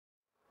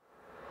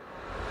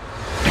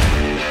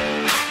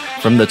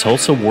From the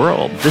Tulsa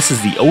world, this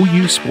is the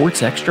OU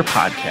Sports Extra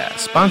podcast,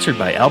 sponsored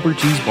by Albert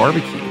G's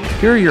Barbecue.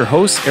 Here are your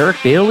hosts, Eric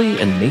Bailey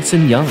and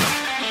Mason Young.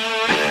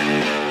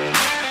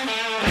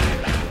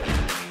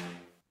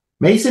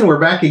 Mason, we're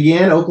back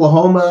again.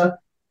 Oklahoma,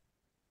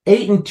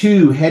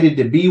 8-2, headed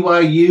to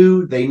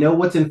BYU. They know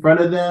what's in front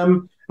of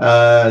them.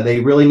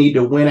 They really need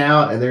to win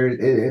out.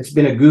 It's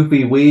been a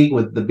goofy week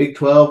with the Big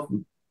 12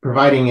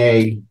 providing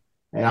and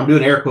I'm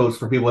doing air quotes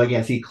for people that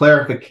can't see,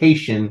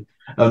 clarification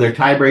of their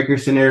tiebreaker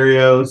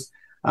scenarios.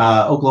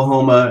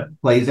 Oklahoma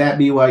plays at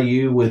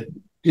BYU with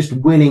just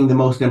winning the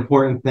most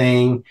important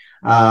thing,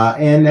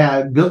 and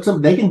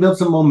they can build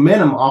some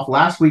momentum off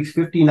last week's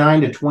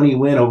 59-20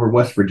 win over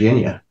West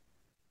Virginia.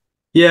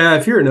 Yeah,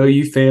 if you're an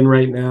OU fan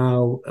right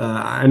now,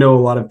 I know a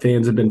lot of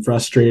fans have been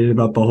frustrated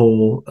about the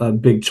whole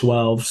Big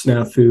 12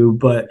 snafu,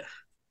 but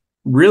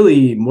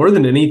really more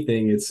than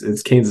anything,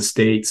 it's Kansas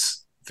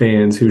State's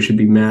fans who should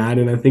be mad,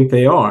 and I think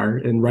they are,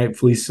 and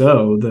rightfully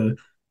so.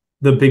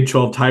 The Big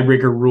 12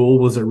 tiebreaker rule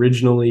was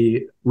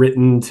originally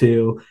written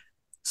to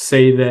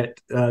say that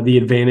the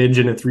advantage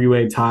in a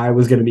three-way tie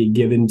was going to be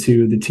given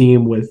to the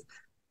team with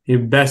the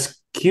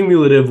best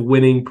cumulative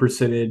winning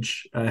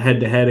percentage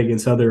head-to-head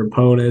against other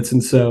opponents.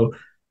 And so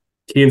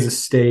Kansas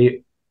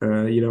State,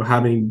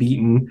 having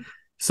beaten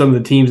some of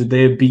the teams that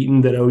they have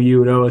beaten that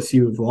OU and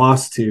OSU have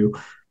lost to,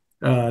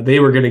 they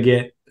were going to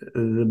get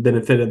the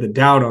benefit of the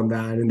doubt on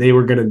that, and they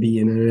were going to be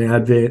in an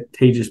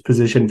advantageous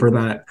position for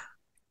that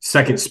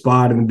second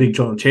spot in the Big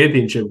 12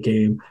 championship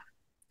game.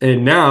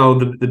 And now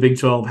the Big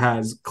 12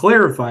 has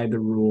clarified the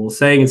rule,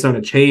 saying it's not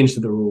a change to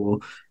the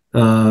rule,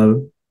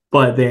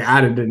 but they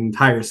added an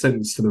entire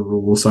sentence to the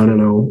rule. So I don't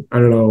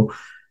know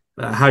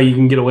how you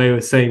can get away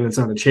with saying that's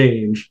not a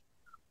change,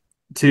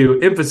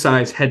 to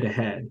emphasize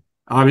head-to-head.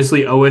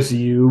 Obviously,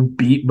 OSU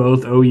beat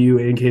both OU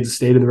and Kansas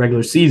State in the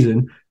regular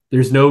season.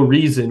 There's no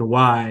reason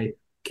why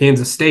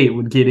Kansas State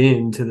would get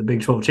into the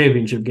Big 12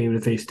 championship game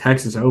to face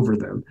Texas over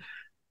them.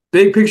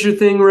 Big picture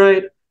thing,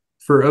 right?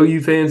 For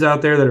OU fans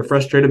out there that are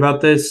frustrated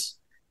about this,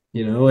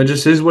 it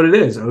just is what it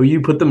is. OU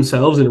put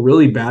themselves in a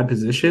really bad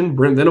position.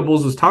 Brent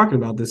Venables was talking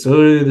about this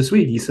earlier this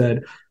week. He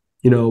said,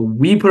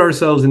 we put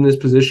ourselves in this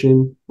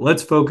position.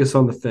 Let's focus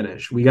on the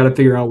finish. We got to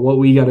figure out what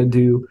we got to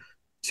do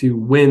to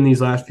win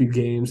these last few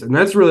games. And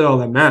that's really all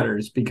that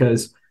matters,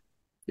 because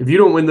if you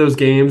don't win those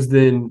games,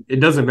 then it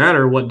doesn't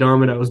matter what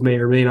dominoes may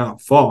or may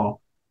not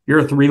fall. You're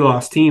a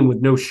 3-loss team with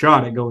no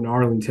shot at going to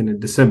Arlington in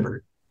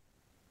December.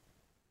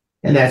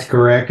 And that's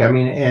correct.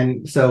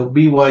 And so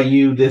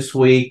BYU this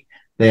week,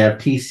 they have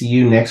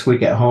TCU next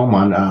week at home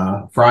on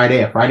a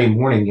Friday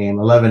morning game,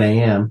 11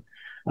 a.m.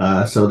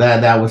 So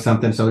that was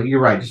something. So you're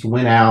right, just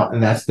win out,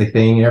 and that's the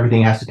thing.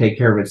 Everything has to take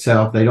care of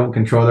itself. They don't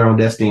control their own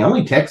destiny.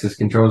 Only Texas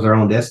controls their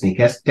own destiny.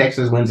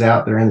 Texas wins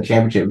out. They're in the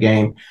championship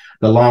game.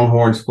 The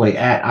Longhorns play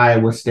at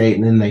Iowa State,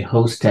 and then they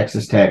host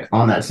Texas Tech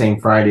on that same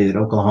Friday that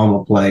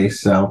Oklahoma plays.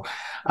 So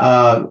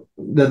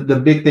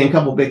the big thing,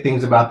 couple big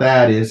things about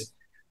that is,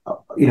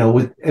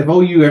 if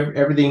OU,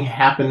 everything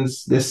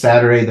happens this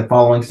Saturday, the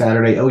following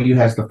Saturday, OU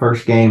has the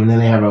first game, and then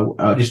they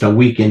have just a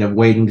weekend of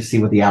waiting to see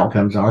what the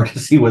outcomes are, to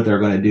see what they're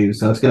going to do.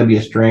 So it's going to be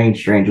a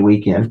strange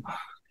weekend.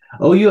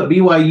 OU at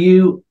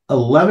BYU,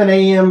 11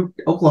 a.m.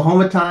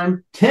 Oklahoma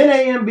time, 10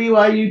 a.m.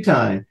 BYU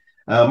time.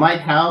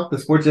 Mike Houck, the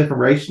sports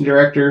information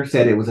director,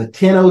 said it was a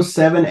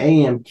 10:07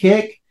 a.m.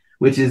 kick,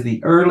 which is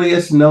the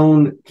earliest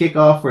known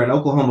kickoff for an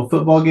Oklahoma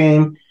football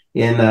game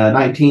in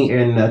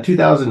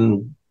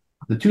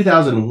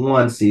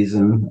 2001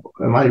 season.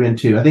 It might have been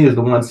two. I think it was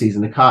the one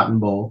season, the Cotton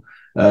Bowl.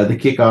 The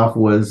kickoff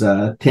was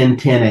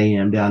 10:10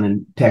 a.m. down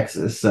in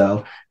Texas.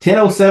 So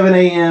 10:07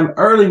 a.m.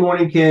 early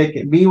morning kick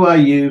at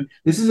BYU.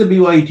 This is a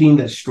BYU team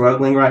that's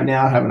struggling right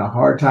now, having a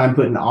hard time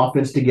putting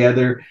offense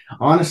together.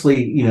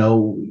 Honestly,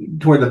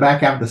 toward the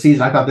back half of the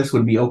season, I thought this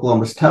would be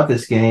Oklahoma's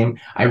toughest game.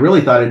 I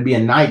really thought it'd be a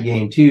night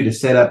game too, to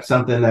set up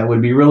something that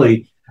would be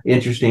really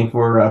interesting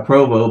for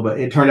Provo, but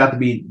it turned out to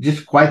be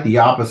just quite the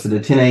opposite, a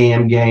 10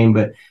 a.m. game.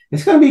 But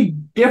it's going to be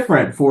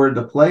different for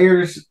the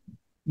players,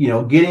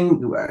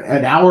 getting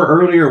an hour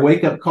earlier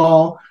wake-up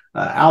call,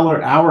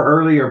 hour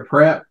earlier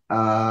prep.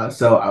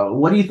 So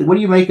what do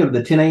you make of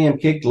the 10 a.m.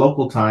 kick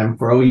local time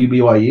for OU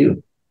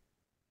BYU?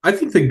 I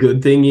think the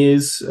good thing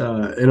is,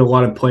 and a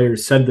lot of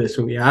players said this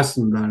when we asked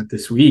them about it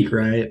this week,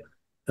 right?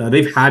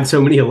 They've had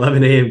so many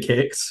 11 a.m.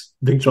 kicks.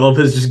 Big 12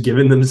 has just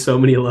given them so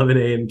many 11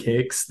 a.m.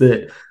 kicks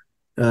that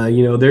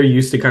they're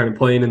used to kind of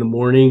playing in the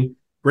morning.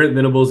 Brent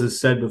Venables has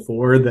said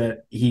before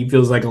that he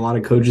feels like a lot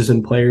of coaches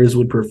and players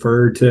would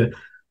prefer to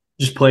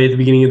just play at the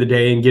beginning of the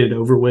day and get it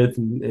over with,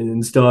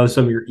 and still have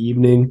some of your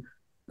evening,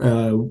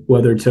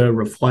 whether to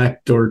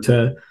reflect or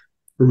to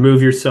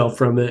remove yourself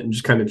from it and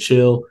just kind of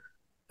chill.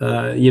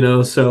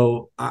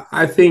 So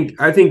I think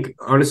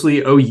honestly,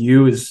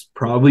 OU is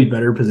probably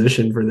better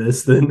positioned for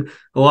this than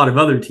a lot of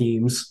other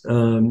teams.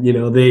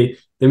 They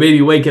may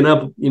be waking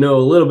up, a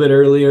little bit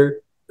earlier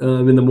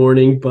in the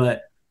morning,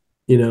 but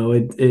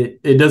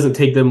it doesn't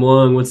take them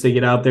long once they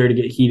get out there to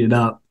get heated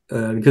up,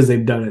 because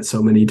they've done it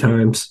so many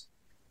times.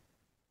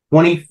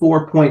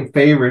 24-point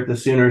favorite the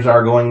Sooners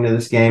are going into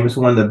this game. It's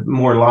one of the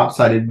more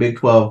lopsided Big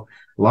 12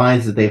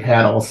 lines that they've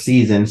had all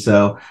season.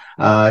 So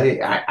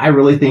I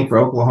really think for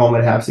Oklahoma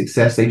to have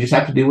success, they just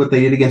have to do what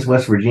they did against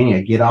West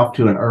Virginia, get off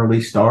to an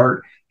early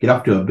start, get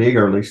off to a big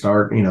early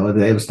start. You know,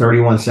 it was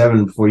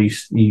 31-7 before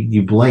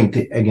you blinked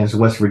against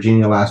West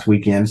Virginia last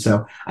weekend.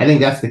 So I think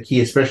that's the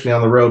key, especially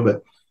on the road.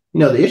 But, you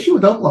know, the issue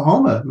with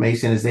Oklahoma,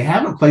 Mason, is they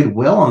haven't played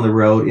well on the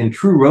road in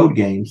true road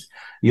games.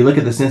 You look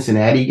at the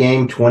Cincinnati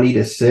game,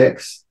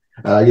 20-6.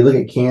 You look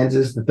at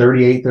Kansas, the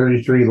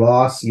 38-33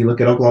 loss. You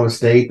look at Oklahoma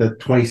State, the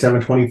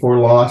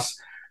 27-24 loss.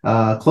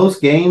 Close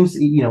games,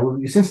 you know,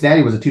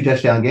 Cincinnati was a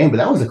 2-touchdown game, but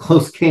that was a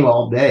close game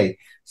all day.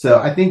 So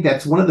I think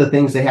that's one of the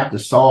things they have to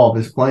solve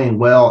is playing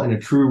well in a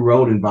true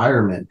road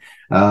environment.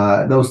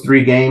 Those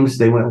 3 games,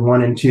 they went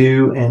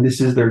 1-2, and this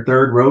is their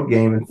 3rd road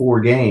game in 4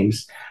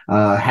 games.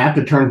 Have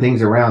to turn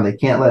things around. They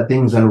can't let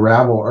things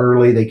unravel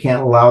early. They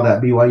can't allow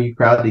that BYU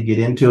crowd to get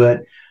into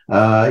it.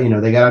 You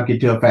know, they got to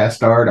get to a fast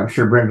start. I'm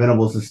sure Brent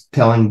Venables is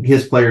telling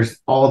his players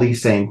all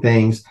these same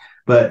things.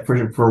 But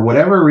for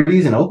whatever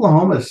reason,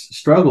 Oklahoma's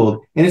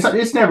struggled, and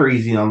it's never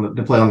easy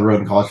to play on the road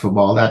in college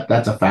football.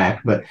 That's a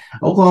fact. But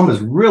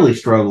Oklahoma's really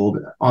struggled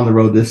on the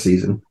road this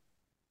season.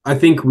 I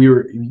think we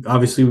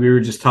were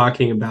just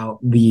talking about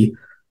the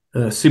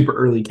super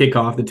early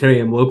kickoff, the 10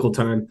 a.m. local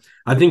time.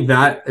 I think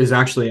that is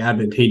actually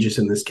advantageous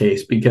in this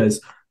case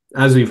because,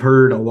 as we've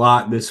heard a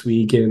lot this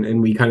week,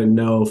 and we kind of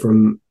know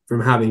from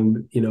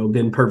having, you know,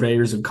 been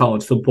purveyors of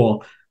college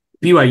football,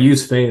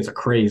 BYU's fans are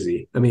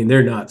crazy. I mean,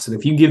 they're nuts. And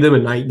if you give them a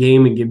night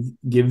game and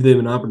give them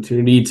an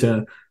opportunity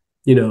to,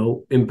 you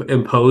know,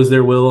 impose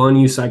their will on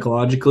you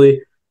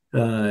psychologically,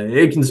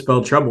 it can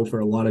spell trouble for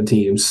a lot of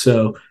teams.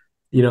 So,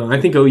 you know, I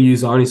think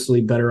OU's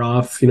honestly better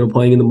off, you know,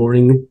 playing in the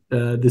morning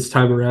this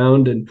time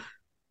around. And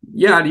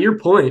yeah, to your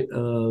point,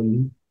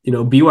 you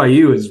know,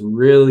 BYU has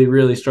really,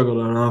 really struggled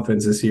on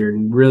offense this year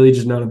and really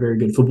just not a very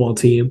good football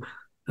team.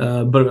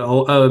 But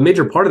a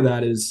major part of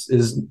that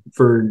is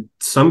for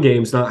some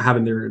games not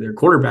having their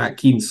quarterback,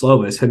 Keaton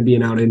Slovis, him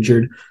being out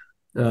injured.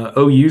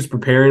 OU's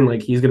preparing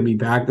like he's going to be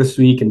back this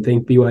week and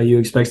think BYU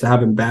expects to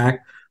have him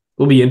back.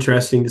 It'll be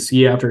interesting to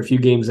see after a few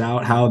games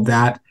out how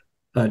that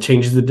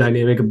changes the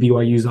dynamic of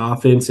BYU's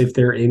offense, if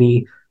they're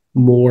any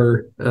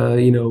more,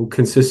 you know,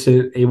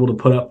 consistent, able to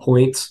put up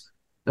points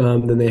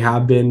than they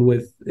have been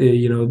with,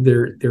 you know,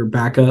 their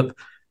backup.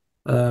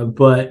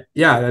 But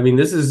yeah, I mean,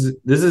 this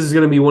is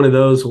going to be one of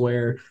those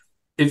where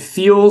it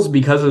feels,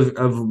 because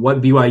of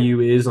what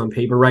BYU is on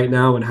paper right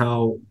now and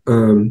how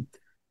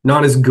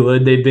not as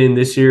good they've been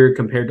this year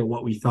compared to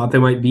what we thought they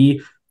might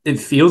be. It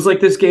feels like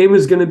this game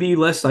is going to be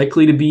less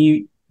likely to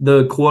be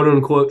the quote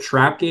unquote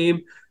trap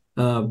game.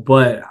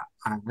 But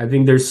I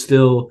think there's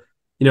still,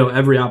 you know,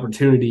 every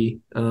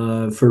opportunity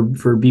for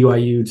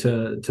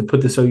BYU to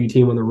put this OU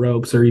team on the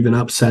ropes or even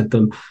upset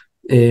them.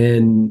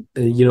 And,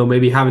 you know,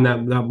 maybe having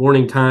that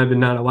morning time and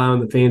not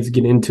allowing the fans to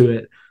get into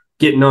it,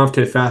 getting off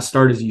to a fast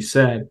start, as you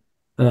said,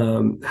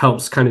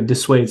 helps kind of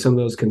dissuade some of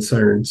those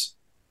concerns.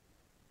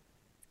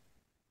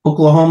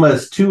 Oklahoma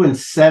is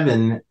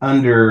 2-7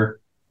 under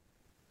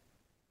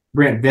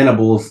Brent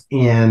Venables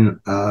in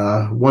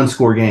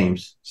one-score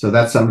games. So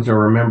that's something to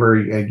remember.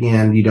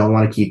 Again, you don't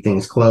want to keep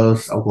things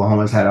close.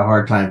 Oklahoma's had a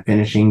hard time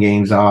finishing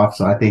games off.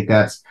 So I think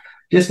that's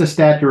just a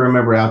stat to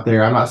remember out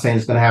there. I'm not saying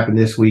it's going to happen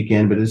this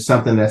weekend, but it's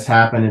something that's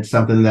happened. It's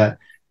something that,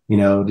 you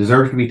know,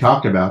 deserves to be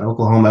talked about.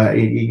 Oklahoma,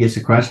 it gets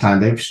to crunch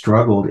time. They've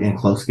struggled in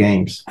close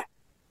games.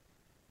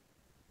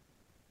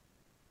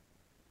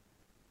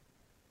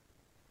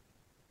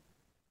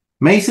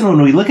 Mason,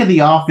 when we look at the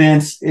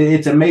offense,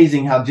 it's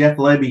amazing how Jeff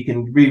Lebby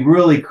can be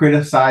really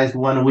criticized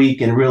one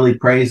week and really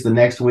praised the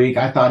next week.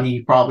 I thought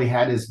he probably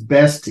had his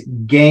best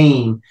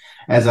game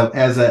as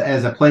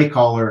a play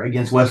caller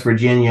against West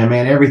Virginia.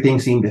 Man, everything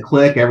seemed to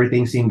click.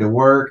 Everything seemed to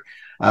work.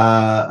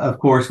 Of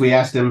course, we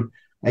asked him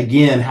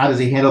again, how does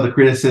he handle the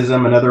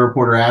criticism? Another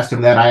reporter asked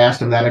him that. I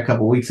asked him that a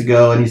couple of weeks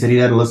ago, and he said he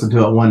doesn't listen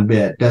to it one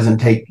bit. Doesn't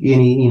take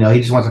any, you know, he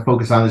just wants to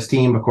focus on his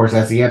team. Of course,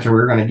 that's the answer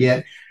we're going to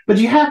get. But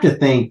you have to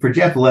think, for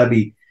Jeff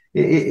Lebby,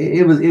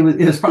 it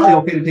was probably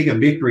okay to take a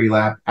victory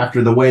lap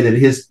after the way that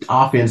his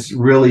offense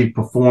really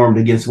performed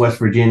against West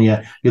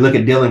Virginia. You look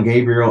at Dylan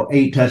Gabriel,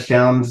 8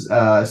 touchdowns,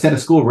 set a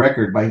school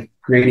record by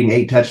creating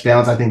 8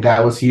 touchdowns. I think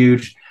that was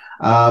huge.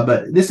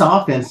 But this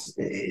offense,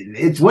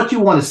 it's what you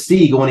want to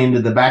see going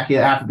into the back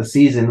half of the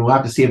season. We'll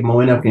have to see if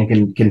momentum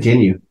can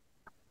continue.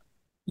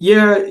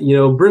 Yeah, you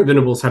know, Brent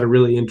Venables had a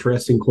really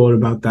interesting quote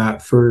about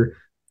that. For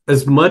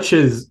as much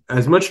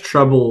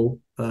trouble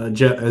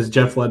as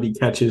Jeff Lebby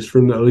catches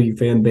from the OU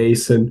fan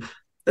base, and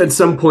at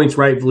some points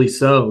rightfully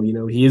so, you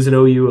know, he is an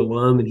OU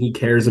alum and he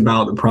cares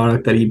about the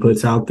product that he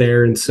puts out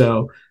there. And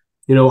so,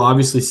 you know,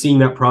 obviously seeing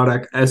that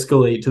product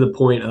escalate to the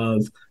point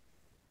of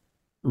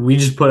we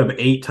just put up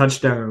 8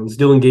 touchdowns,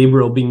 Dylan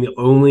Gabriel being the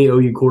only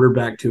OU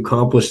quarterback to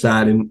accomplish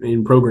that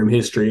in program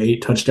history,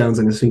 8 touchdowns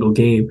in a single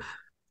game.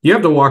 You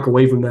have to walk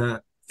away from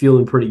that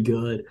feeling pretty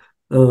good.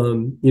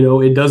 You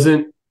know, it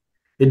doesn't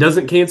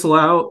cancel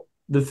out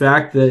the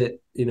fact that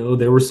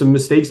there were some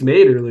mistakes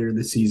made earlier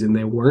this season.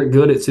 They weren't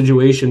good at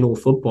situational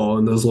football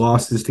in those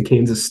losses to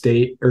Kansas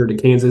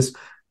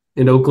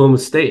and Oklahoma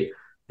State.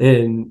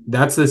 And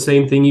that's the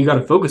same thing you got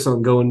to focus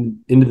on going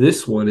into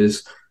this one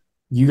is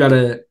you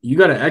gotta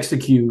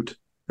execute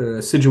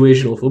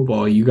situational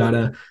football. You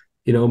gotta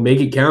make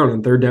it count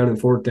on third down and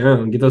fourth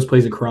down, get those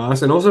plays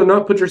across, and also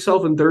not put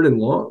yourself in third and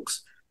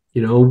longs.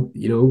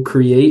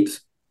 Create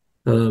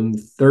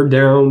third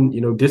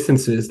down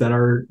distances that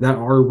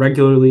are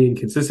regularly and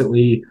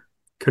consistently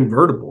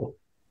convertible.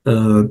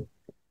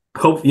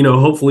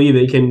 Hopefully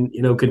they can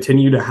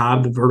continue to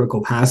have the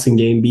vertical passing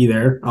game be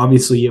there.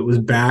 Obviously, it was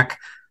back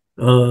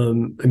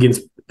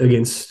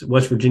against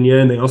West Virginia,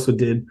 and they also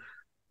did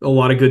a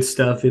lot of good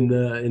stuff in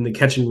the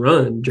catch and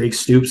run. Drake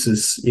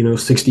Stoops'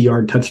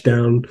 60-yard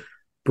touchdown,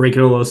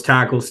 breaking all those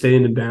tackles,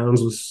 staying in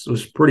bounds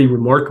was pretty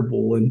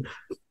remarkable, and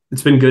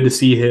it's been good to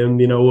see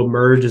him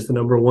emerge as the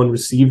number one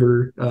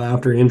receiver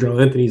after Andrew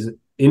Anthony's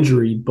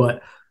injury.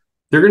 But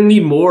they're going to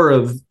need more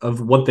of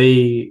what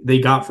they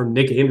got from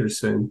Nick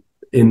Anderson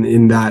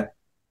in that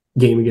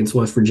game against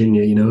West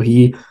Virginia.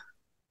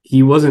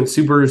 He wasn't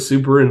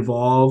super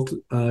involved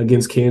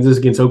against Kansas,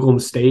 against Oklahoma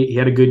State. He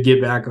had a good get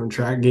back on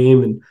track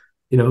game, and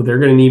they're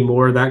going to need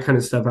more of that kind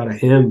of stuff out of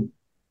him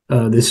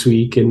this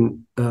week.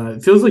 And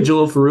it feels like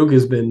Jalil Farouk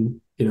has been,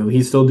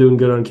 he's still doing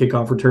good on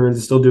kickoff returns,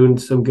 he's still doing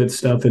some good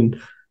stuff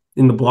in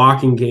the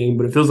blocking game,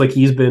 but it feels like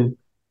he's been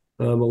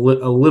a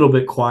little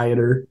bit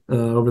quieter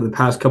over the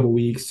past couple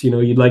weeks.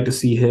 You'd like to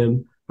see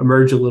him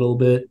emerge a little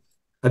bit.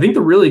 I think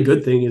the really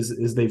good thing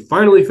is they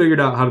finally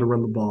figured out how to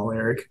run the ball,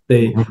 Eric.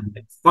 They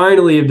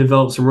finally have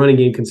developed some running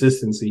game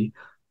consistency.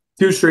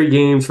 2 straight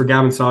games for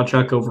Gavin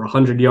Sawchuk over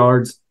 100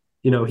 yards.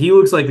 He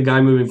looks like the guy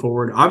moving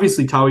forward.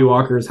 Obviously, Tawi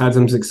Walker has had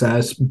some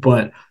success,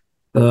 but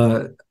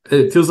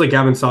it feels like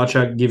Gavin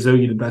Sawchuk gives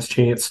OU the best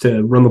chance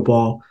to run the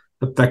ball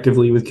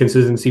effectively with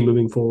consistency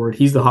moving forward.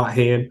 He's the hot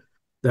hand.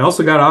 They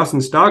also got Austin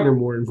Stogner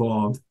more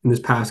involved in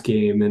this past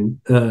game, and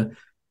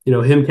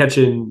him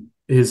catching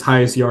his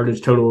highest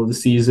yardage total of the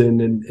season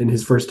and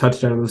his first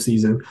touchdown of the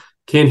season.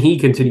 Can he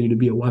continue to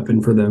be a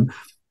weapon for them?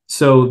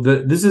 So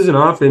this is an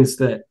offense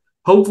that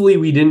hopefully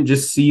we didn't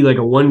just see like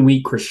a 1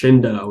 week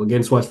crescendo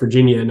against West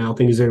Virginia and now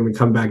things are going to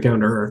come back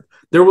down to earth.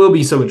 There will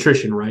be some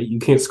attrition, right? You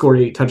can't score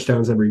 8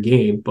 touchdowns every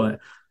game, but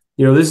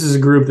this is a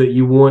group that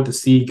you want to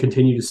see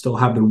continue to still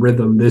have the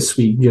rhythm this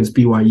week against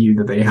BYU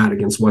that they had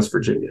against West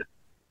Virginia.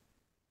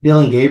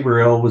 Dillon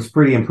Gabriel was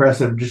pretty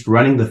impressive just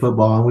running the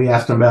football, and we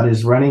asked him about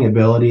his running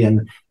ability,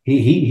 and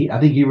he I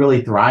think he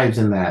really thrives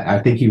in that. I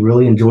think he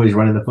really enjoys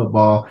running the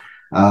football,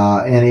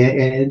 and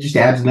it just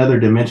adds another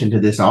dimension to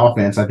this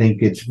offense. I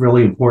think it's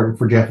really important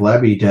for Jeff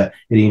Lebby to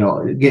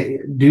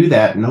do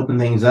that and open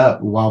things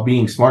up while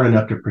being smart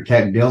enough to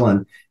protect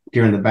Dillon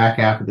during the back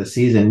half of the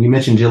season. You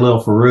mentioned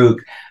Jalil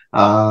Farouk.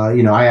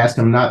 I asked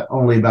him not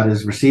only about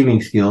his receiving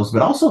skills,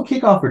 but also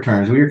kickoff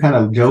returns. We were kind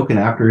of joking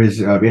after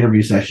his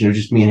interview session. It was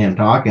just me and him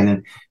talking,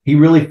 and he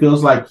really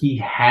feels like he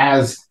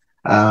has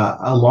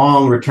a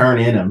long return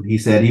in him. He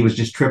said he was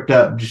just tripped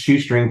up, just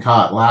shoestring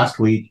caught last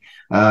week.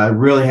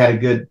 Really had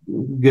a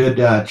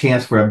good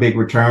chance for a big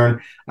return.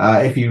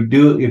 If you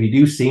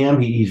do see him,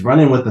 he's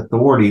running with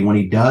authority when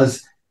he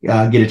does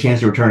get a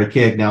chance to return a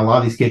kick. Now, a lot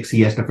of these kicks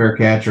he has to fair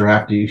catch or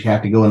have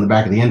to go in the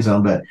back of the end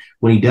zone. But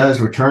when he does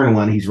return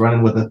one, he's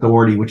running with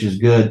authority, which is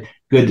good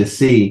to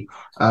see.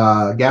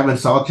 Gavin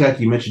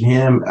Sawchuk, you mentioned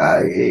him.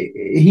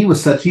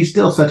 He's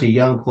still such a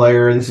young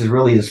player. This is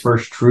really his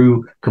first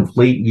true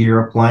complete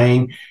year of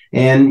playing.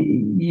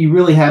 And you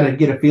really had to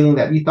get a feeling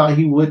that you thought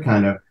he would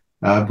kind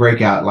of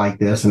break out like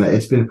this. And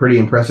it's been pretty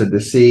impressive to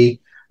see.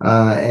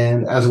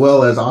 And as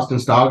well as Austin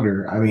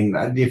Stogner. I mean,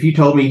 if you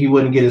told me he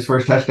wouldn't get his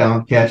first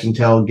touchdown catch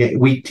until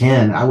week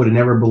 10, I would have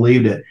never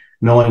believed it,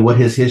 knowing what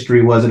his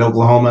history was at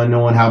Oklahoma,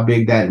 knowing how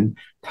big that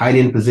tight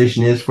end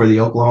position is for the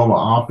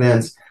Oklahoma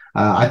offense.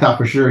 I thought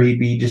for sure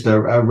he'd be just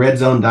a red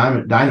zone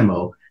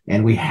dynamo,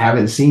 and we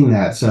haven't seen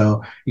that.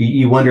 So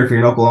you wonder, if you're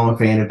an Oklahoma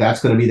fan, if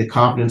that's going to be the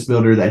confidence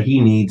builder that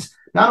he needs,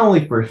 not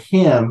only for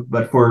him,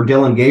 but for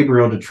Dillon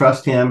Gabriel to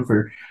trust him,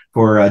 for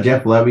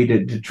Jeff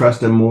Lebby to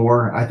trust him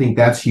more. I think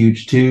that's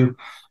huge too.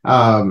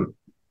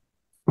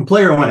 A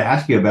player I want to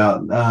ask you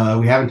about,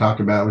 we haven't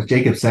talked about, was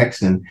Jacob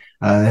Sexton.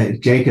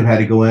 Jacob had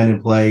to go in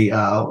and play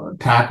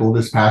tackle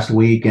this past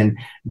week and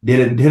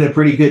did a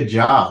pretty good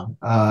job.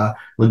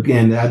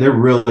 And they're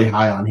really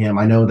high on him.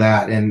 I know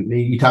that. And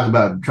you talk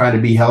about trying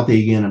to be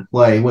healthy again and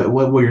play.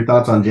 What were your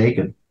thoughts on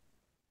Jacob?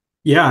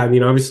 Yeah, I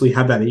mean, obviously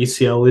had that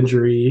ACL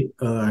injury.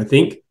 I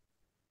think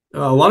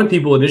a lot of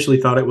people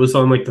initially thought it was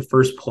on like the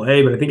first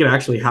play, but I think it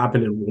actually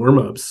happened in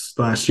warmups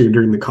last year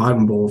during the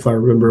Cotton Bowl, if I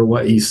remember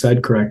what he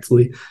said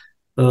correctly.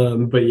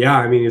 But yeah,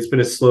 I mean, it's been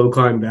a slow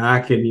climb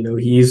back, and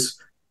he's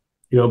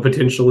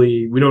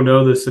potentially, we don't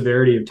know the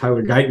severity of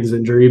Tyler Guyton's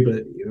injury,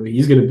 but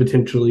he's going to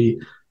potentially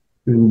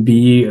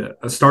be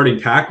a starting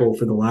tackle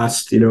for the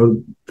last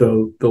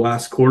the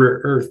last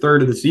quarter or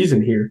third of the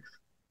season here.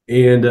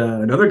 And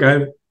another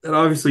guy that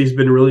obviously has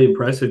been really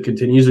impressive,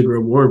 continues to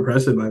grow more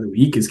impressive by the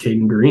week, is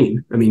Caden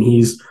Green. I mean,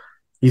 he's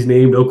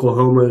named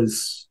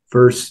Oklahoma's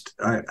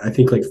I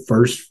think like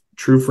first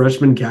true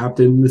freshman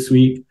captain this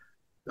week.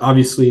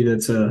 Obviously,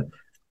 that's a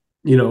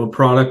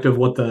product of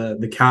what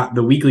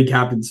the weekly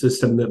captain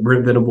system that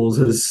Brent Venables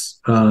has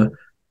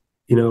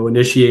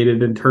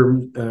initiated in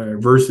term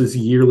versus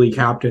yearly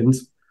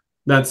captains.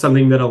 That's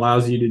something that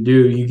allows you to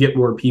do. You get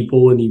more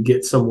people, and you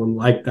get someone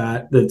like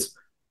that's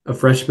a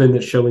freshman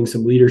that's showing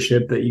some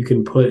leadership that you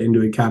can put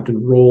into a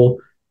captain role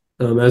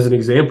as an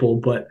example.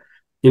 But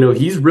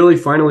he's really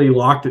finally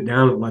locked it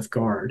down at left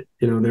guard.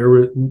 There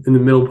were in the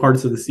middle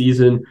parts of the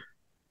season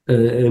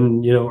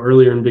and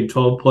earlier in Big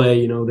 12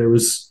 play, there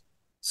was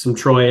some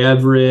Troy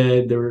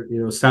Everett, there were,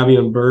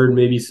 Savion Byrd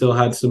maybe still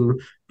had some,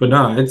 but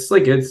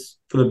it's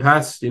for the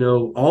past,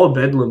 all of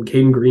Bedlam,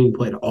 Caden Green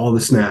played all the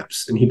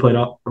snaps, and he played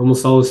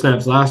almost all the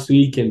snaps last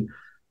week. And,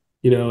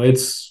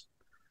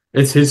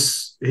 it's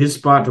his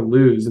spot to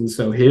lose. And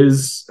so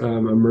his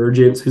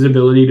emergence, his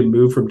ability to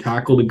move from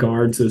tackle to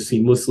guard so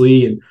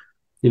seamlessly and,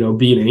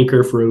 be an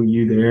anchor for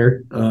OU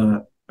there,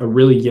 a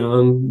really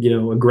young,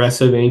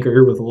 aggressive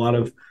anchor with a lot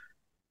of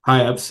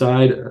high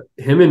upside.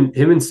 Him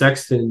and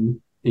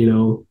Sexton,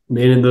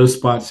 manning those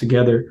spots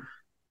together.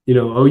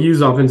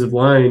 OU's offensive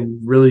line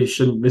really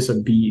shouldn't miss a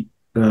beat,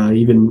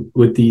 even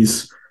with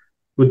the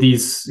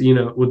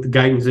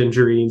Guyton's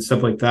injury and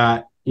stuff like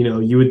that.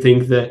 You would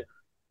think that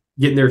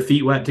getting their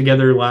feet wet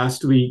together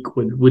last week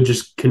would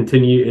just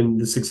continue, and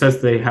the success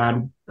they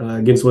had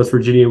against West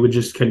Virginia would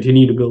just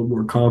continue to build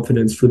more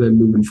confidence for them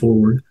moving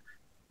forward.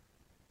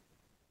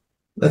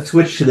 Let's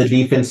switch to the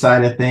defense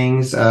side of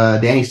things.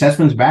 Danny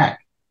Stutzman's back,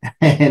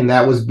 and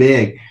that was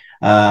big.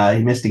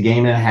 He missed a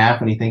game and a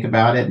half when you think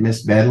about it,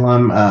 missed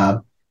Bedlam.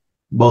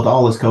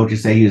 All his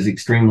coaches say he was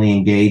extremely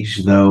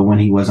engaged, though, when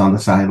he was on the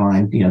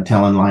sideline,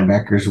 telling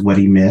linebackers what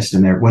he missed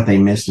and what they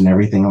missed and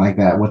everything like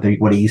that,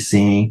 what he's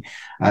seeing.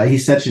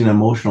 He's such an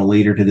emotional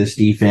leader to this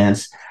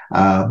defense,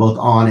 both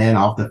on and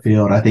off the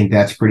field. I think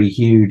that's pretty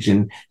huge.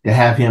 And to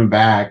have him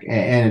back,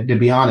 and to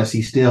be honest,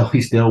 he's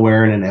still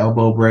wearing an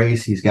elbow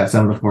brace. He's got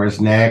something for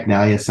his neck.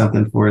 Now he has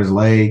something for his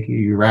leg.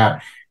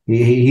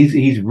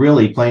 He's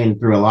really playing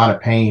through a lot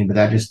of pain, but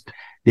that just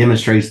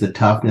demonstrates the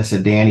toughness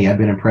of Danny. I've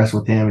been impressed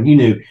with him, and you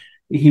knew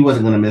he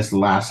wasn't going to miss the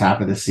last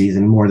half of the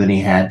season more than he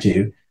had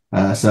to.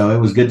 So it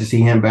was good to see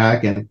him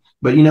back.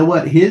 But you know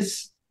what?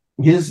 His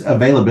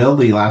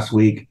availability last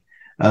week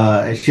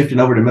shifting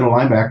over to middle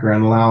linebacker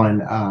and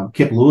allowing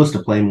Kip Lewis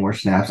to play more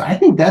snaps. I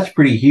think that's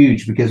pretty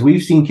huge, because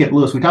we've seen Kip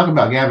Lewis. We talk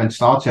about Gavin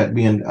Stalchuk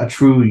being a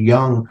true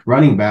young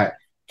running back.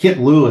 Kip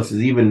Lewis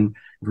is even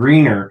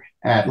greener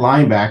at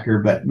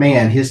linebacker, but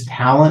man, his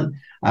talent,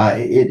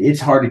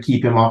 it's hard to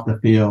keep him off the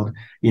field.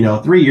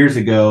 3 years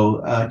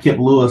ago, Kip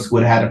Lewis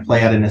would have had to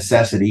play out of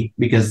necessity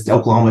because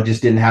Oklahoma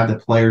just didn't have the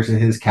players of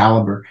his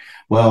caliber.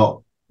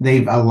 Well,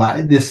 they've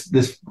allowed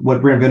this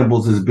what Brent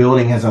Venables is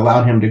building has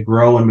allowed him to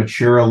grow and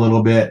mature a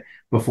little bit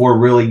before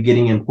really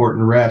getting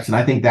important reps. And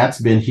I think that's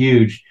been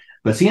huge.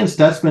 But seeing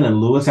Stutzman and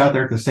Lewis out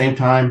there at the same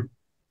time,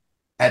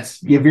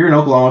 if you're an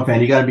Oklahoma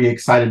fan, you got to be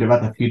excited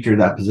about the future of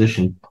that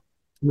position.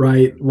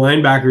 Right.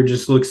 Linebacker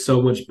just looks so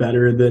much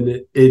better than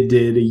it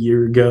did a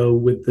year ago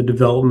with the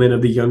development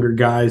of the younger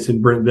guys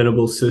in Brent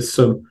Venables'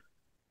 system.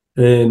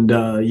 And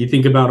you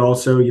think about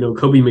also,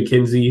 Kobe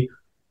McKenzie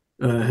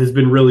has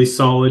been really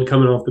solid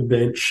coming off the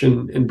bench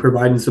and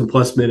providing some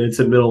plus minutes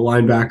at middle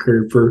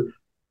linebacker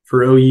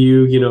for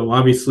OU.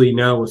 Obviously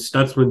now with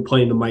Stutzman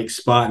playing the Mike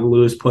spot and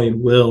Lewis playing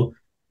Will,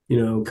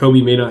 Kobe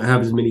may not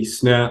have as many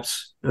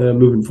snaps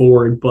moving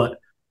forward, but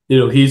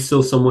he's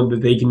still someone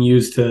that they can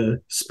use to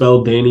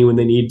spell Danny when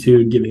they need to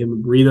and give him a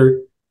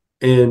breather.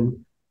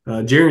 And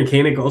Jaron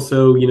Kanik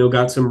also,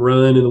 got some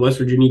run in the West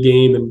Virginia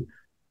game. And,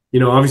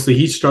 obviously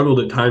he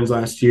struggled at times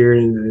last year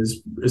and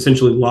has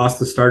essentially lost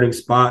the starting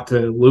spot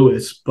to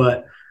Lewis.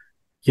 But,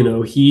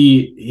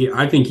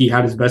 I think he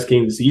had his best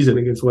game of the season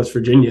against West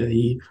Virginia.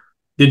 He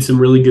did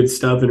some really good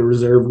stuff in a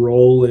reserve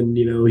role. And,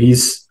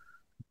 he's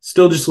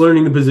still just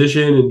learning the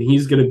position, and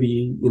he's going to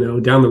be,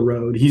 down the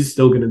road, he's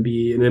still going to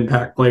be an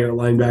impact player,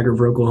 linebacker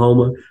for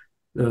Oklahoma.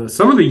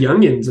 Some of the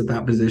youngins at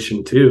that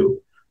position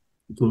too,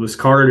 Lewis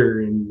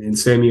Carter and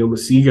Samuel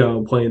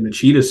Masigo playing the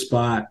cheetah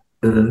spot.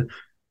 Brent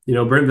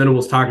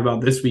Venables talked about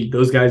this week,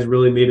 those guys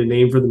really made a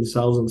name for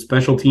themselves on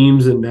special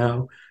teams, and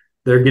now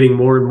they're getting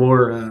more and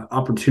more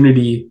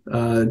opportunity,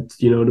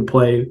 to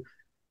play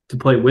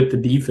with the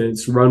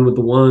defense, run with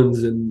the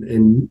ones,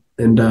 and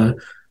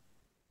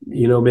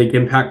make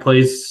impact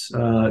plays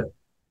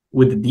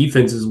with the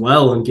defense as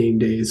well on game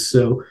days.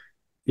 So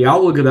the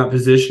outlook of that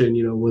position,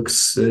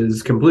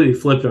 is completely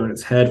flipped on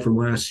its head from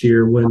last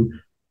year, when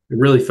it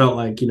really felt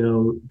like,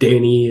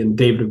 Danny and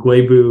David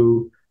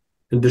Agwebu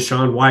and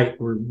Deshaun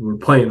White were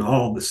playing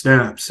all the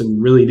snaps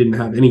and really didn't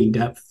have any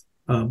depth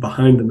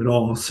behind them at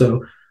all.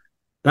 So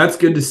that's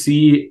good to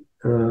see.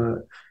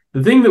 The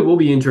thing that will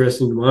be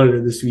interesting to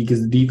monitor this week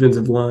is the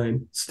defensive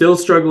line. Still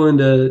struggling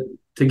to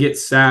get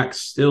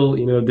sacks. Still,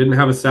 didn't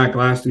have a sack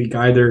last week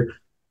either.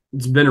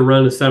 It's been a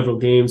run of several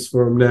games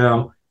for him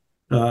now.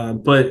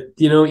 But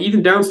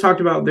Ethan Downs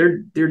talked about they're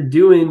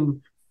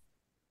doing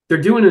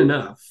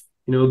enough.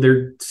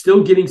 they're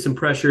still getting some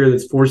pressure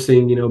that's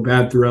forcing,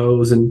 bad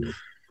throws and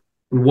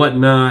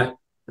whatnot.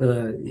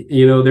 They're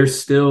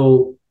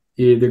keeping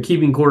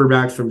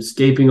quarterbacks from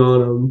escaping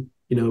on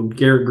them.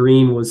 Garrett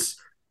Green was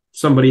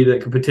somebody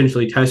that could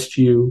potentially test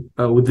you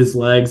with his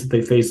legs that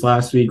they faced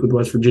last week with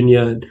West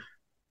Virginia. And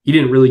he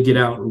didn't really get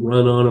out and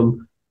run on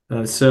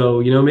them.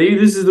 So maybe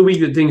this is the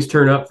week that things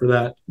turn up for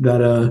that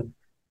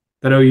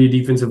OU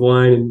defensive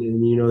line,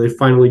 and they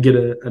finally get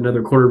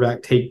another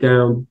quarterback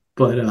takedown.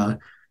 But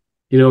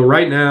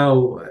right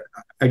now,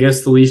 I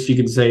guess the least you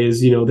can say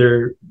is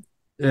they're,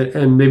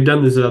 and they've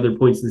done this at other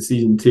points in the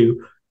season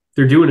too.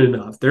 They're doing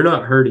enough. They're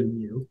not hurting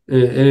you,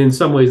 and in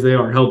some ways they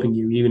are helping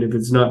you, even if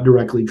it's not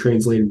directly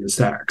translating to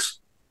sacks.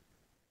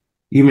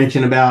 You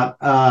mentioned about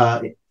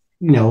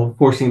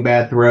forcing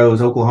bad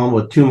throws. Oklahoma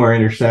with 2 more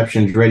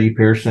interceptions. Reggie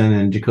Pearson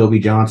and Jacoby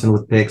Johnson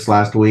with picks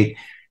last week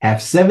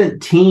have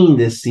 17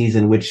 this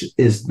season, which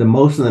is the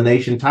most in the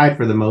nation, tied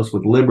for the most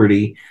with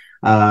Liberty.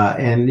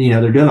 And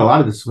they're doing a lot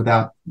of this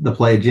without the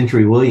play of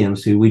Gentry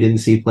Williams, who we didn't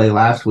see play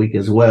last week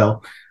as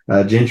well.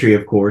 Gentry,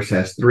 of course,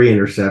 has 3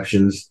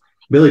 interceptions.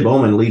 Billy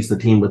Bowman leads the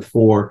team with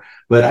 4.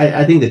 But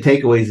I think the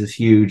takeaways is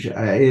huge.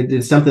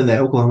 It's something that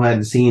Oklahoma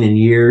hadn't seen in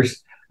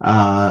years.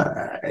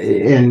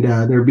 And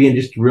they're being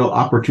just real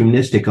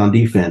opportunistic on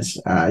defense.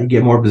 You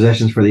get more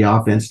possessions for the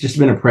offense. Just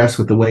been impressed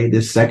with the way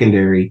this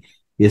secondary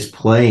is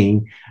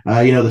playing.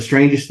 The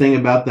strangest thing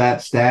about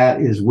that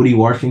stat is Woody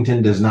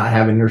Washington does not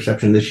have an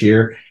interception this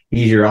year.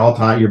 He's your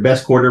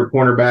best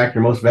cornerback,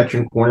 your most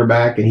veteran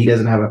cornerback, and he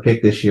doesn't have a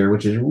pick this year,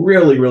 which is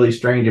really, really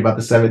strange about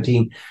the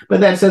 17.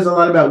 But that says a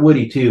lot about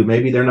Woody, too.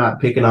 Maybe they're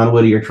not picking on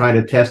Woody or trying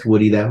to test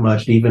Woody that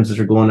much. Defenses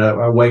are going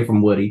away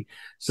from Woody.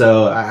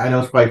 So I know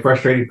it's probably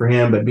frustrating for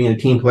him, but being a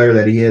team player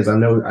that he is, I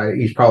know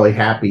he's probably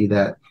happy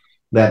that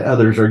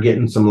others are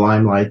getting some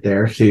limelight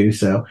there, too.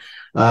 So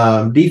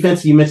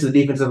defense, you mentioned the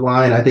defensive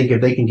line. I think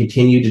if they can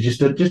continue to just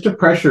to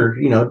pressure,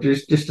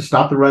 just to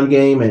stop the run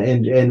game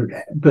and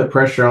put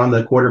pressure on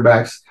the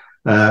quarterbacks,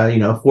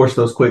 force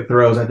those quick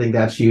throws, I think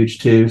that's huge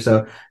too.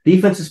 So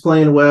defense is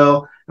playing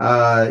well.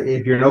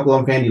 If you're an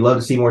Oklahoma fan, you love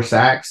to see more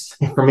sacks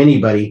from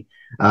anybody.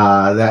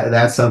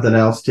 That's something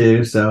else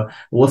too. So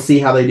we'll see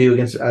how they do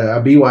against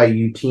a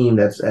BYU team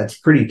that's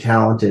pretty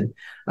talented.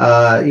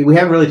 We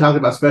haven't really talked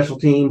about special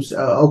teams.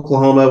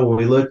 Oklahoma,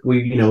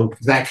 when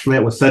Zach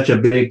Schmidt was such a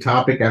big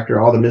topic after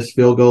all the missed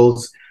field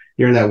goals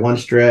during that one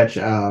stretch.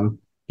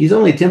 He's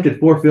only attempted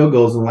 4 field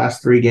goals in the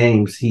last 3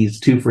 games. He's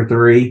 2 for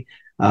 3.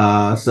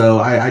 So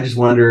I just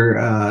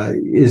wonder,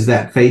 is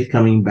that faith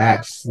coming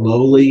back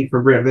slowly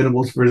for Brent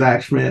Venables for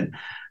Zach Schmidt?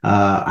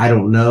 I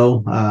don't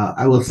know.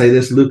 I will say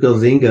this, Luke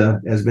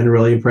Elzinga has been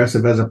really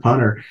impressive as a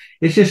punter.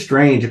 It's just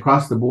strange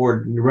across the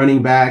board.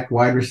 Running back,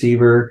 wide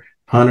receiver,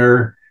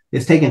 punter.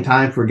 It's taken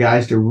time for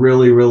guys to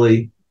really,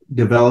 really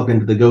develop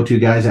into the go-to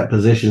guys at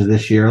positions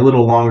this year, a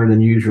little longer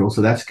than usual.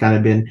 So that's kind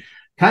of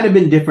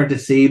been different to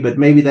see, but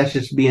maybe that's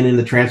just being in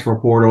the transfer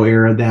portal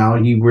era now.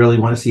 You really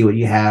want to see what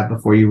you have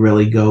before you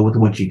really go with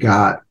what you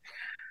got.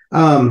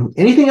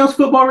 Anything else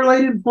football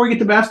related before we get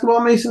to basketball,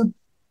 Mason?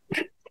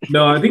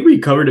 No, I think we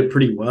covered it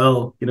pretty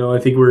well. I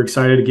think we're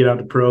excited to get out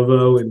to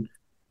Provo and,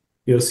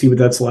 see what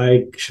that's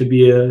like. Should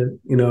be a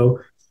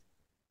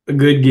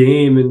good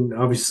game and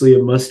obviously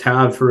a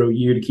must-have for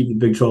OU to keep the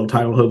Big 12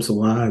 title hopes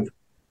alive.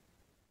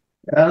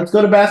 Let's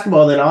go to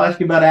basketball then. I'll ask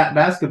you about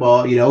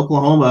basketball.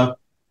 Oklahoma,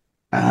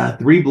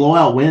 3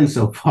 blowout wins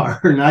so far.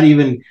 Not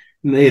even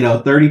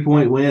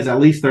 30-point wins, at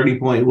least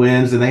 30-point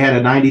wins, and they had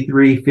a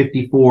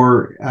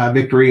 93-54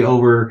 victory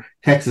over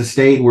Texas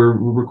State. We're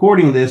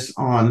recording this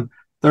on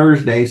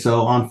Thursday,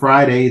 so on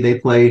Friday they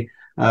play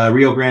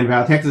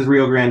Texas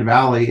Rio Grande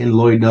Valley in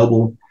Lloyd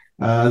Noble.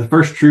 The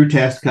first true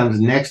test comes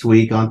next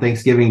week on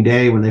Thanksgiving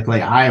Day when they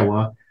play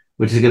Iowa,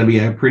 which is going to be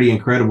a pretty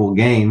incredible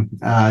game,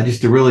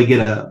 just to really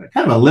get a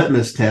kind of a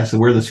litmus test of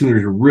where the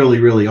Sooners really,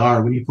 really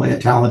are when you play a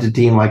talented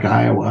team like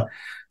Iowa.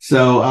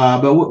 So,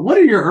 but what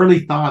are your early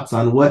thoughts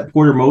on what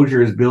Porter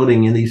Moser is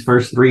building in these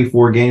first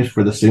 3-4 games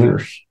for the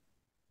Sooners?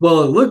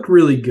 Well, it looked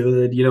really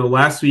good.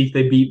 Last week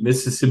they beat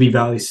Mississippi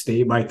Valley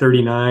State by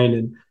 39,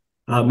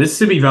 and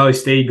Mississippi Valley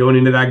State going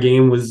into that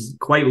game was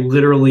quite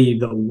literally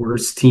the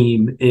worst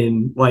team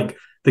in like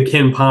the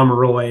Ken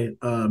Pomeroy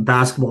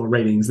basketball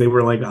ratings. They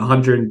were like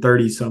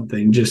 130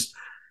 something, just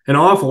an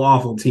awful,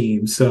 awful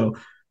team. So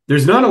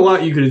there's not a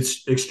lot you could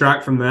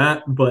extract from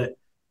that, but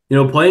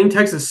playing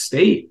Texas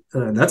State,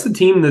 that's a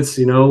team that's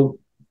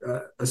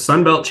a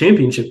Sun Belt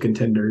championship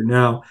contender.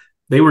 Now,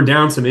 they were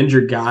down some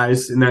injured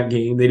guys in that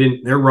game.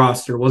 Their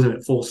roster wasn't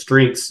at full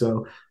strength,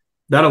 so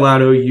that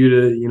allowed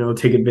OU to,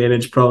 take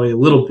advantage probably a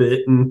little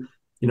bit and,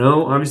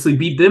 obviously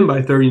beat them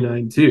by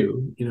 39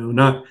 too.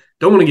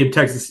 Don't want to give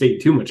Texas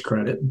State too much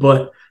credit,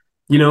 but,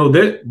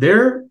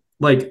 they're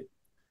like,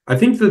 I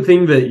think the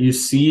thing that you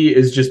see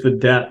is just the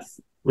depth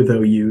with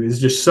OU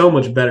is just so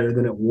much better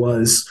than it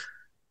was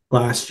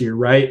last year,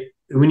 right?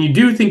 When you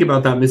do think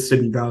about that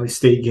Mississippi Valley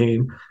State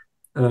game,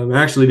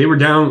 actually, they were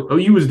down.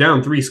 OU was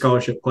down 3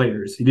 scholarship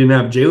players. He didn't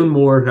have Jalen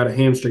Moore, who had a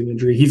hamstring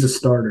injury. He's a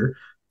starter.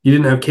 He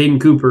didn't have Caden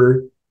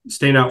Cooper,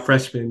 standout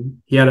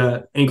freshman. He had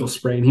an ankle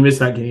sprain. He missed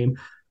that game.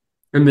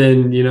 And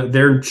then,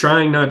 they're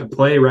trying not to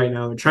play right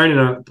now. They're trying to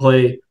not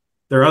play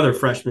their other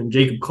freshman,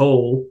 Jacob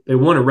Cole. They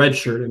want to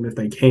redshirt him if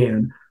they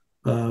can.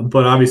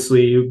 But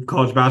obviously,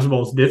 college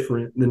basketball is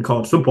different than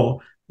college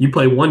football. You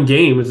play one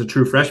game as a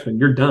true freshman,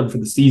 you're done for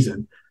the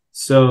season.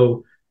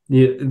 So,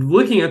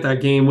 looking at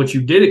that game, what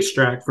you did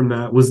extract from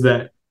that was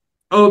that,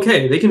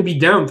 okay, they can be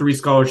down 3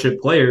 scholarship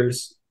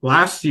players.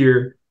 Last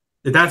year,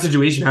 if that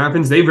situation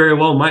happens, they very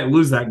well might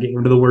lose that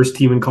game to the worst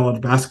team in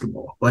college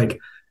basketball. Like,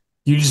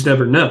 you just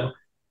never know.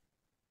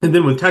 And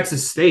then with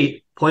Texas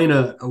State playing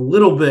a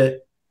little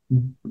bit,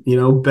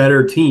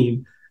 better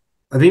team,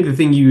 I think the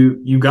thing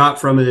you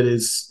got from it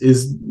is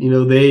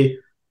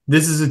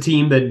this is a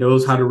team that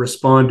knows how to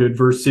respond to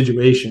adverse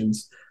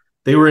situations.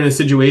 They were in a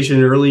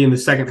situation early in the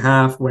second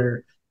half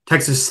where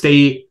Texas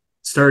State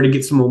started to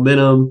get some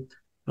momentum.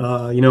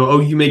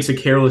 OU makes a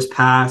careless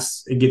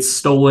pass, it gets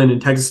stolen,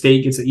 and Texas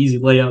State gets an easy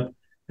layup.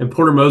 And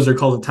Porter Moser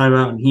calls a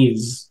timeout, and he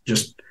is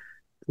just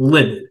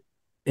livid.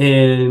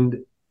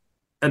 And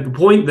at the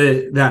point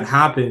that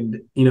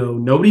happened,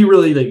 nobody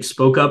really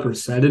spoke up or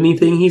said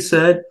anything he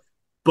said,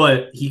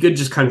 but he could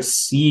just kind of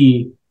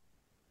see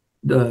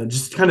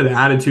just kind of the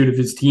attitude of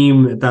his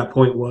team at that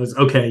point was,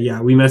 okay,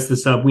 yeah, we messed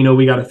this up. We know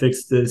we got to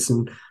fix this,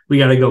 and we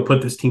got to go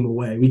put this team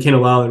away. We can't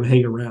allow them to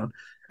hang around.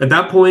 At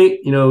that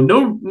point,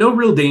 no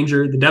real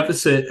danger. The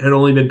deficit had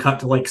only been cut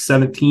to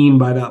 17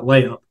 by that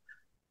layup.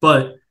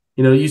 But,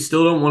 you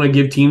still don't want to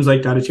give teams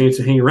like that a chance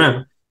to hang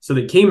around. So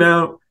they came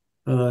out,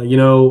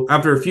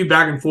 after a few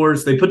back and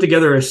forths, they put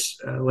together an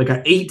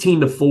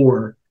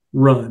 18-4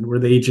 run where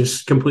they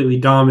just completely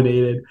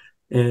dominated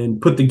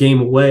and put the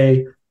game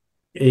away.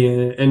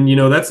 And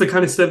that's the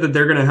kind of stuff that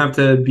they're going to have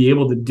to be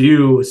able to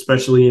do,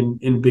 especially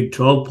in Big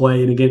 12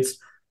 play and against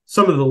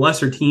some of the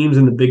lesser teams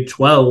in the Big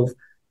 12.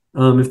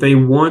 If they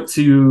want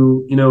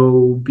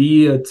to,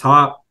 be a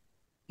top,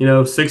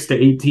 6 to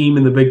 8 team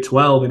in the Big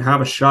 12 and have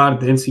a shot at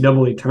the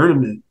NCAA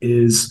tournament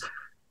is,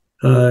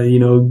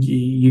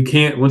 you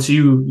can't, once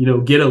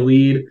you get a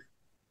lead,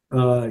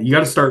 you got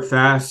to start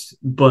fast.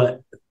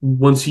 But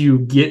once you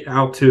get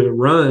out to a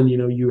run,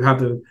 you have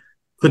to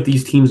put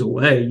these teams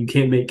away. You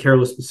can't make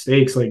careless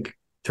mistakes like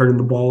turning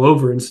the ball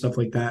over and stuff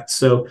like that.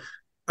 So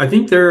I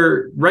think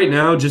they're right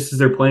now, just as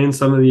they're playing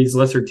some of these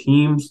lesser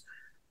teams,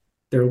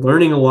 they're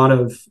learning a lot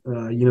of,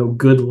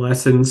 good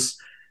lessons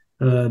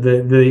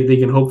that they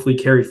can hopefully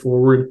carry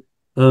forward.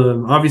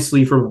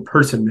 Obviously, from a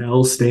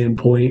personnel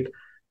standpoint,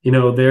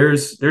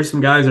 there's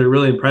some guys that are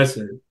really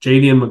impressive.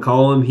 Javian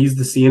McCollum, he's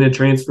the Siena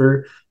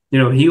transfer.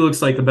 He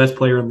looks like the best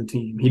player on the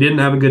team. He didn't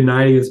have a good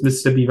night against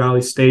Mississippi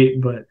Valley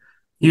State, but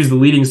he was the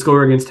leading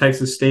scorer against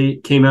Texas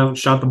State, came out and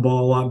shot the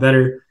ball a lot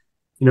better.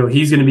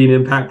 He's going to be an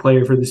impact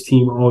player for this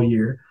team all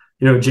year.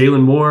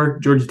 Jalen Moore,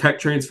 Georgia Tech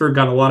transfer,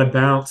 got a lot of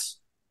bounce.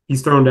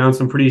 He's thrown down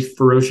some pretty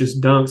ferocious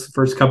dunks the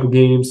first couple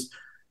games.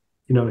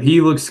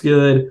 He looks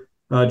good.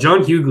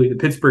 John Hughley, the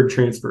Pittsburgh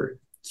transfer,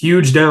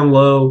 huge down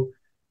low,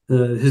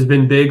 has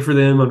been big for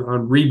them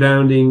on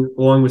rebounding,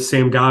 along with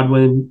Sam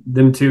Godwin.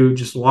 Them two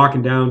just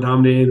locking down,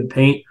 dominating the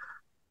paint.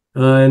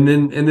 And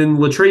then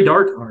Latrey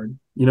Darkard,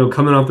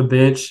 coming off the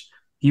bench.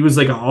 He was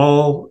like an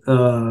all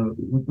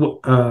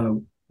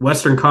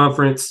Western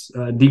Conference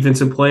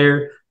defensive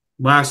player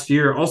last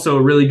year. Also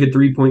a really good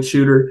 3-point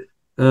shooter.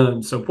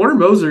 So Porter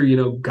Moser,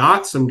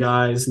 got some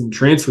guys in the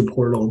transfer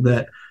portal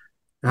that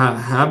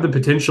have the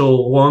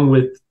potential, along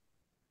with,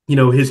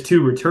 his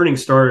 2 returning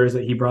starters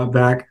that he brought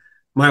back,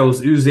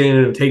 Miles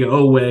Uzan and Otega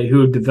Owe,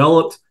 who have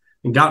developed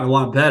and gotten a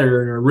lot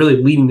better and are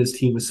really leading this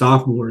team as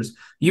sophomores.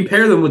 You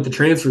pair them with the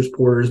transfers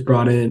Porter's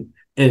brought in,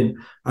 and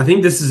I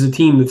think this is a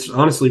team that's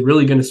honestly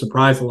really going to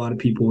surprise a lot of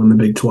people in the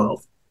Big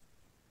 12.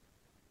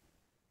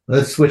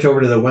 Let's switch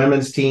over to the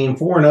women's team.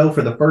 4-0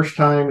 for the first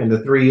time in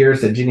the 3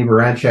 years that Jenny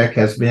Baranchek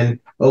has been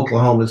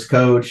Oklahoma's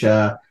coach.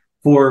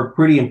 4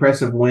 pretty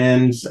impressive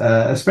wins,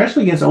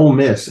 especially against Ole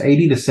Miss,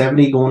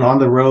 80-70, going on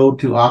the road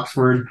to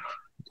Oxford,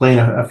 playing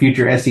a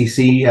future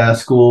SEC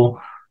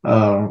school.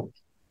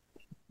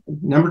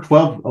 Number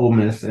 12, Ole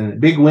Miss, and a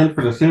big win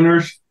for the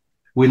Sooners.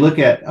 We look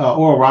at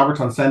Oral Roberts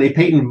on Sunday.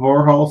 Peyton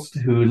Vorholst,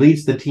 who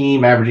leads the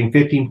team, averaging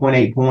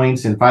 15.8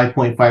 points and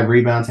 5.5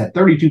 rebounds, had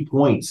 32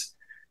 points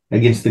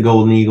against the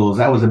Golden Eagles.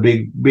 That was a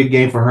big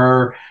game for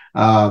her.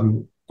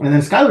 And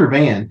then Skylar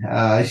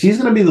Vann, she's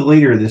going to be the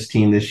leader of this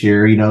team this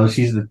year.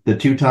 She's the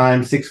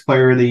 2-time 6th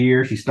player of the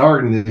year. She's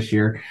starting this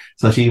year,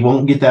 so she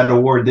won't get that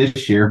award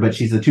this year, but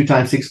she's the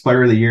 2-time 6th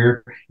player of the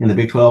year in the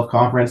Big 12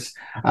 Conference.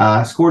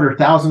 Scored her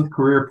 1,000th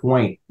career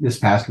point this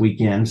past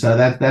weekend. So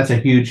that's a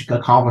huge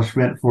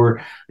accomplishment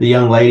for the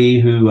young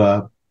lady who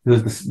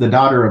is the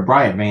daughter of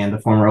Bryant Vann, the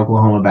former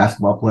Oklahoma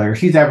basketball player.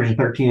 She's averaging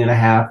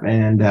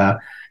 13.5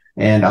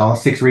 and all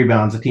 6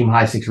 rebounds, a team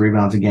high 6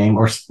 rebounds a game,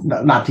 or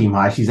not team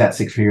high. She's at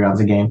 6 rebounds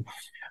a game.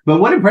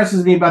 But what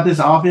impresses me about this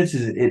offense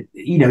is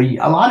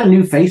a lot of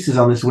new faces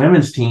on this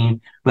women's team,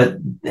 but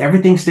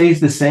everything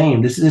stays the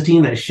same. This is a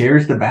team that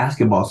shares the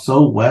basketball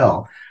so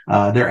well.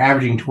 They're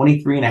averaging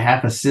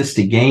 23.5 assists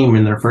a game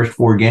in their first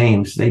 4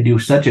 games. They do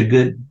such a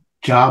good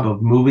job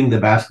of moving the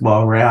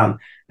basketball around.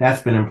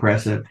 That's been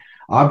impressive.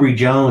 Aubrey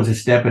Jones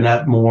is stepping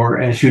up more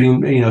and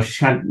shooting. She's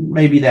kind of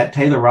maybe that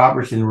Taylor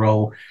Robertson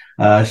role,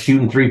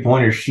 shooting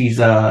 3-pointers. She's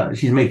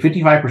made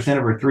 55%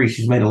 of her threes.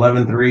 She's made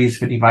 11 threes,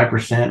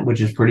 55%, which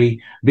is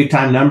pretty big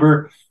time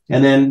number.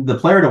 And then the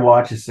player to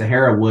watch is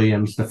Sahara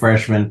Williams, the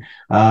freshman.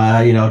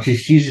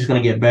 She's just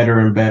going to get better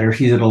and better.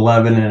 She's at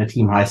 11 and a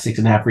team high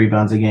 6.5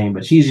 rebounds a game,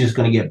 but she's just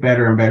going to get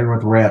better and better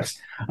with reps,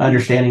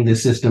 understanding the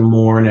system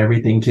more and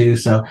everything too.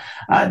 So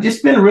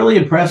just been really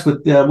impressed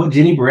with what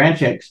Jenny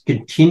Baranczyk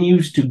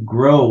continues to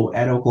grow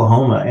at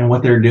Oklahoma and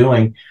what they're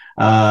doing.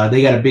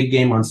 They got a big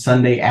game on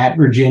Sunday at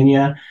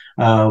Virginia.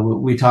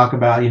 We talk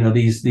about,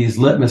 these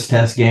litmus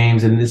test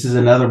games, and this is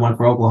another one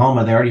for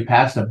Oklahoma. They already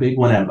passed a big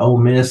one at Ole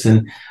Miss,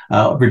 and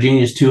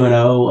Virginia's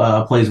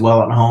 2-0, plays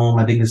well at home.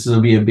 I think this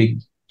will be a big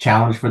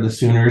challenge for the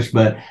Sooners,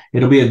 but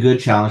it'll be a good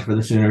challenge for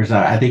the Sooners.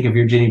 I think if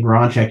you're Jenny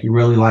Baranczyk, you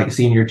really like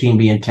seeing your team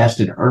being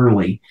tested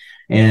early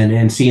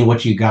and seeing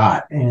what you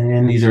got.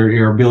 And these are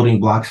your building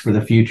blocks for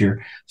the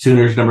future.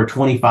 Sooners number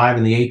 25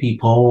 in the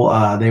AP poll.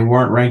 They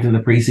weren't ranked in the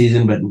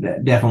preseason,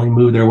 but definitely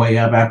moved their way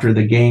up after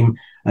the game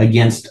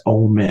against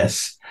Ole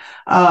Miss.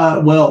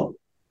 Well,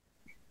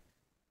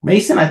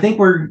 Mason, I think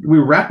we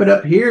wrap it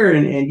up here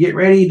and get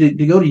ready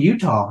to go to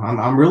Utah.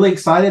 I'm really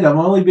excited. I've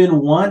only been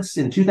once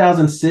in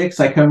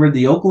 2006. I covered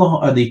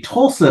the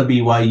Tulsa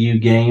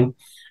BYU game,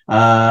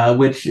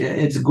 which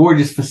it's a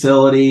gorgeous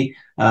facility.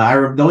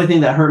 The only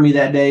thing that hurt me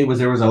that day was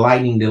there was a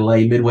lightning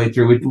delay midway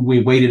through.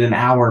 We waited an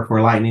hour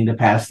for lightning to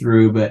pass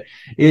through, but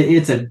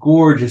it's a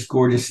gorgeous,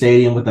 gorgeous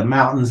stadium with the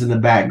mountains in the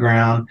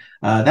background.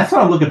 That's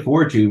what I'm looking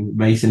forward to,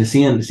 Mason, is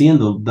seeing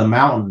the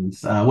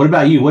mountains. What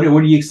about you? What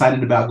are you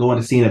excited about going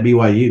to seeing at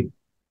BYU?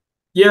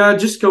 Yeah,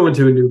 just going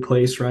to a new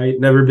place, right?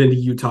 Never been to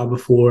Utah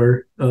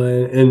before.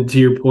 And to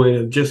your point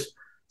of just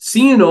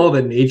seeing all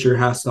that nature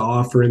has to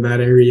offer in that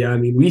area. I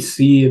mean, we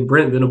see, and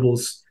Brent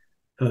Venables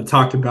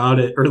talked about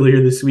it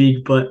earlier this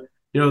week, but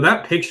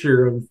that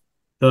picture of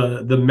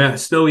the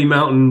snowy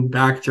mountain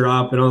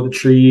backdrop and all the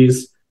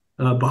trees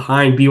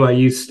behind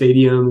BYU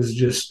stadium is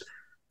just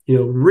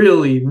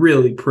really,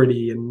 really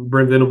pretty. And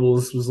Brent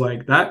Venables was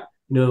like that.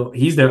 I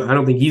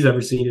don't think he's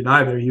ever seen it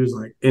either. He was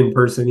like in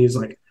person. He was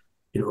like,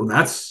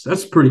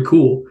 that's pretty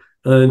cool.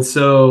 And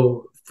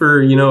so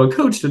for a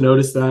coach to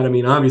notice that, I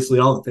mean, obviously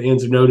all the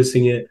fans are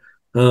noticing it.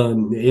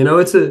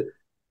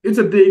 It's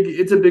a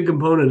big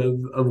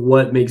component of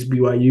what makes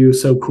BYU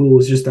so cool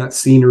is just that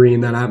scenery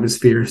and that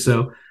atmosphere.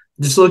 So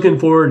just looking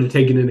forward to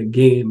taking in a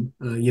game,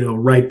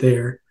 right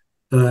there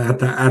at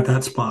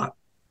that spot.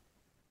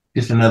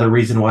 Just another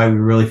reason why we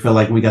really feel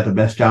like we got the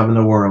best job in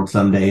the world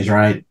some days,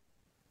 right?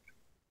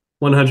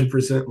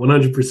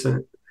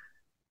 100%.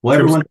 Well,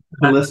 everyone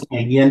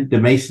listening again to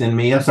Mason and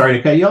me. I'm sorry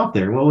to cut you off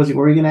there. What was it?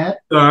 What were you going to add?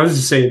 I was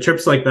just saying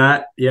trips like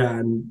that. Yeah.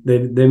 And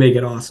they make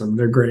it awesome.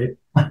 They're great.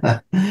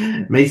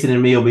 Mason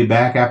and me will be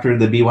back after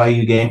the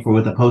BYU game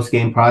with a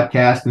post-game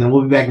podcast, and then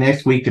we'll be back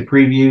next week to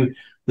preview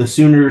the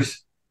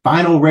Sooners'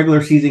 final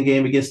regular season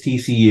game against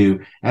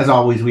TCU. As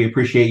always, we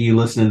appreciate you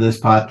listening to this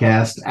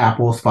podcast,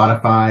 Apple,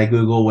 Spotify,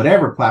 Google,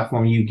 whatever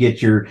platform you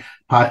get your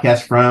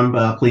podcast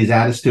from. Please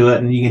add us to it,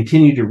 and you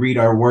continue to read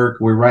our work.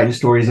 We're writing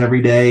stories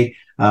every day.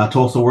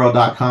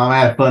 TulsaWorld.com. I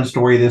had a fun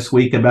story this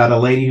week about a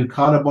lady who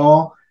caught a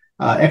ball,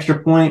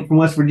 extra point from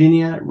West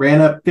Virginia,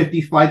 ran up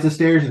 50 flights of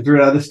stairs and threw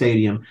it out of the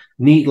stadium.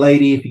 Neat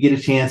lady. If you get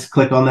a chance,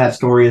 click on that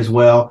story as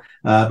well.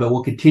 But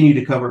we'll continue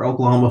to cover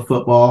Oklahoma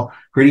football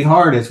pretty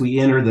hard as we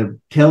enter the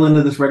tail end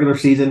of this regular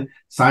season.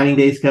 Signing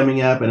days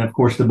coming up, and of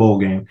course the bowl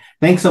game.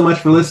 Thanks so much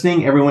for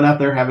listening. Everyone out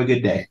there, have a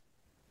good day.